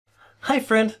Hi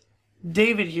friend,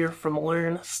 David here from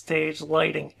Learn Stage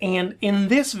Lighting, and in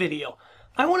this video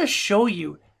I want to show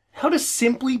you how to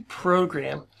simply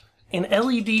program an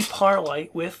LED par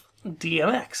light with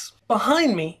DMX.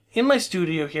 Behind me in my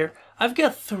studio here I've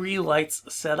got three lights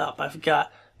set up. I've got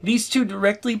these two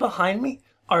directly behind me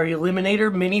are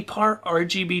Eliminator Mini Par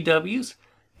RGBWs,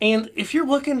 and if you're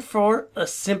looking for a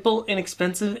simple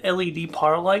inexpensive LED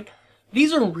par light,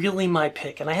 these are really my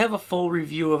pick, and I have a full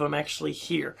review of them actually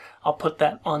here. I'll put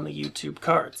that on the YouTube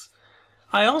cards.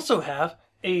 I also have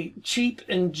a cheap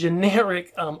and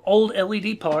generic old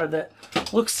LED par that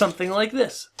looks something like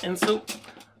this. And so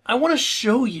I want to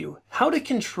show you how to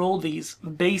control these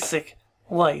basic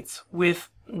lights with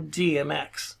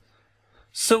DMX.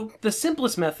 So the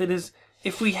simplest method is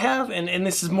if we have, and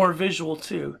this is more visual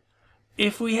too,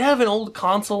 if we have an old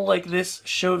console like this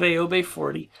Chauvet Obey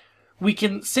 40, we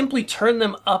can simply turn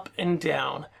them up and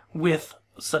down with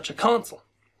such a console.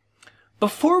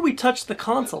 Before we touch the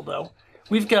console though,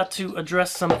 we've got to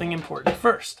address something important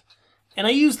first. And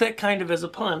I use that kind of as a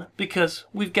pun because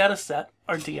we've got to set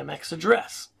our DMX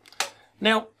address.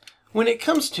 Now, when it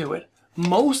comes to it,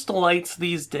 most lights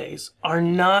these days are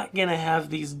not going to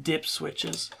have these dip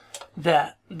switches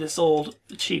that this old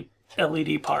cheap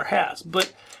LED par has.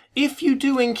 But if you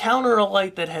do encounter a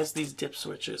light that has these dip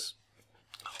switches,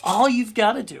 all you've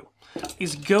got to do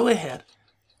is go ahead,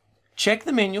 check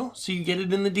the manual so you get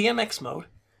it in the DMX mode,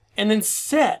 and then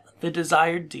set the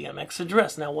desired DMX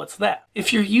address. Now what's that?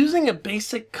 If you're using a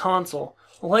basic console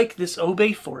like this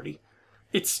Obey 40,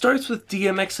 it starts with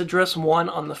DMX address 1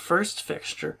 on the first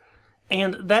fixture,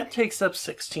 and that takes up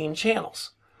 16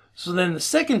 channels. So then the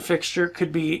second fixture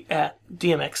could be at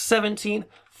DMX 17,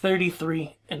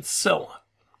 33, and so on.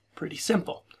 Pretty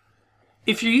simple.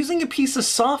 If you're using a piece of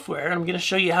software, and I'm going to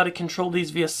show you how to control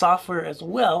these via software as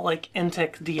well, like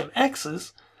Entech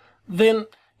DMXs, then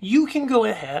you can go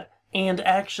ahead and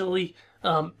actually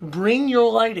bring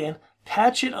your light in,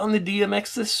 patch it on the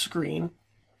DMX's screen,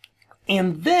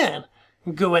 and then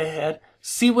go ahead,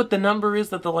 see what the number is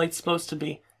that the light's supposed to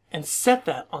be, and set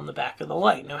that on the back of the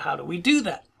light. Now, how do we do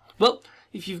that? Well,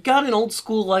 if you've got an old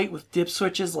school light with dip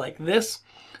switches like this,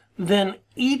 then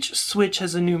each switch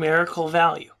has a numerical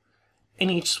value. And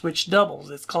each switch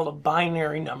doubles. It's called a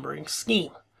binary numbering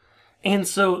scheme. And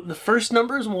so the first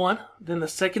number is 1, then the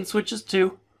second switch is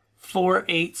 2, 4,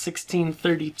 8, 16,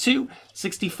 32,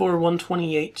 64,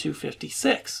 128,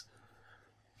 256.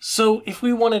 So if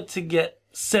we wanted to get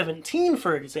 17,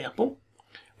 for example,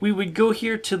 we would go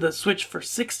here to the switch for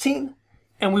 16,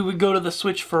 and we would go to the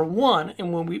switch for 1,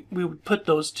 and when we would put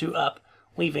those two up,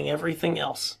 leaving everything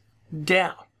else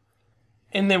down.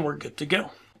 And then we're good to go.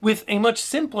 With a much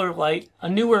simpler light, a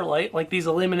newer light like these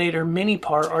Eliminator Mini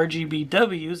Par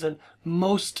RGBWs and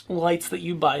most lights that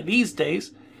you buy these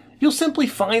days, you'll simply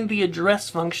find the address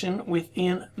function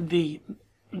within the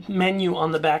menu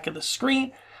on the back of the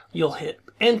screen. You'll hit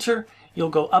enter, you'll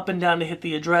go up and down to hit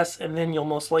the address, and then you'll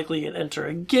most likely hit enter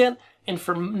again. And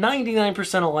for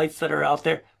 99% of lights that are out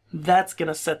there, that's going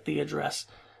to set the address.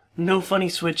 No funny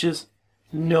switches,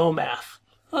 no math.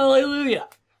 Hallelujah!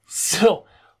 So,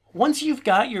 once you've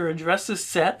got your addresses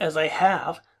set, as I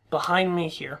have behind me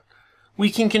here, we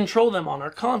can control them on our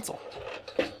console.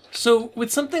 So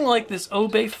with something like this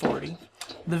Obey 40,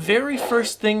 the very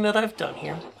first thing that I've done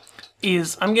here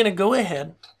is I'm going to go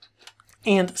ahead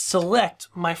and select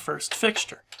my first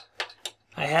fixture.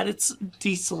 I had it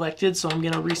deselected, so I'm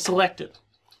going to reselect it.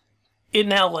 It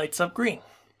now lights up green.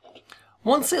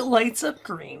 Once it lights up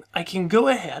green, I can go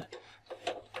ahead,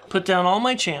 put down all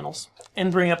my channels,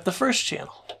 and bring up the first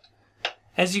channel.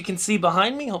 As you can see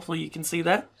behind me, hopefully you can see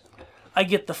that, I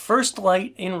get the first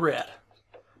light in red.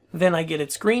 Then I get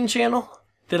its green channel,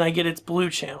 then I get its blue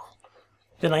channel,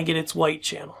 then I get its white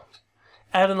channel.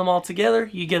 Adding them all together,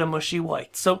 you get a mushy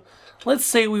white. So let's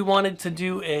say we wanted to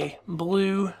do a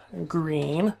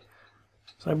blue-green.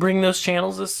 So I bring those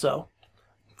channels as so.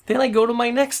 Then I go to my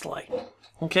next light.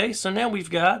 Okay, so now we've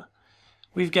got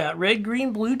red,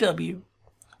 green, blue, W.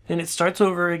 Then it starts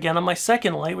over again on my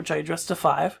second light, which I addressed to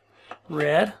 5.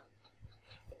 Red,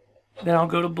 then I'll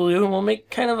go to blue, and we'll make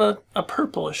kind of a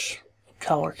purplish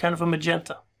color, kind of a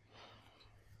magenta.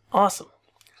 Awesome.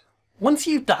 Once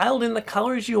you've dialed in the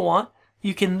colors you want,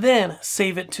 you can then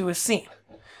save it to a scene.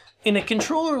 In a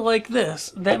controller like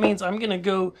this, that means I'm going to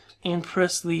go and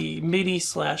press the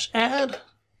MIDI/add,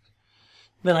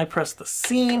 then I press the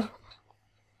scene,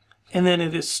 and then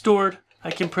it is stored.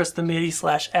 I can press the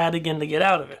MIDI/add again to get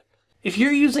out of it. If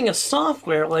you're using a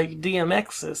software like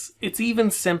DMX's, it's even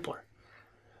simpler.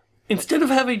 Instead of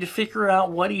having to figure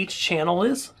out what each channel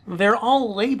is, they're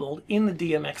all labeled in the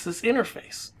DMX's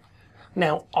interface.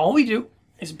 Now, all we do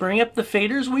is bring up the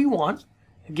faders we want,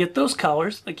 get those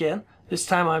colors. Again, this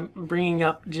time I'm bringing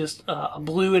up just a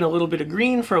blue and a little bit of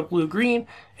green for a blue-green,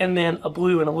 and then a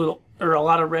blue and a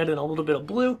lot of red and a little bit of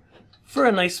blue for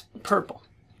a nice purple.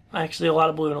 Actually, a lot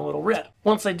of blue and a little red.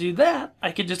 Once I do that,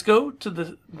 I could just go to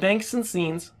the banks and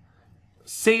scenes,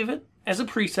 save it as a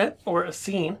preset or a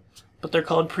scene, but they're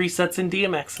called presets in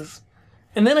DMXs.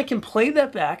 And then I can play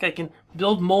that back. I can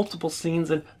build multiple scenes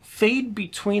and fade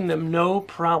between them no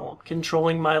problem,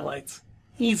 controlling my lights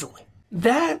easily.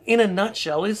 That, in a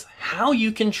nutshell, is how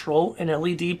you control an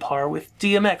LED par with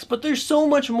DMX. But there's so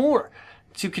much more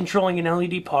to controlling an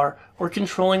LED par or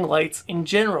controlling lights in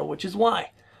general, which is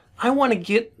why I want to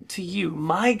get to you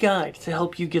my guide to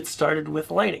help you get started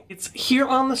with lighting. It's here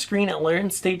on the screen at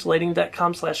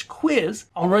learnstagelighting.com/quiz.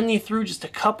 I'll run you through just a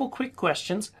couple quick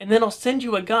questions, and then I'll send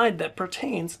you a guide that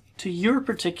pertains to your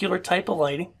particular type of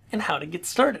lighting and how to get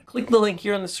started. Click the link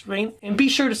here on the screen and be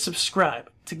sure to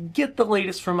subscribe to get the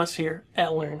latest from us here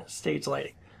at Learn Stage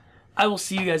Lighting. I will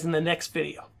see you guys in the next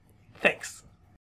video. Thanks.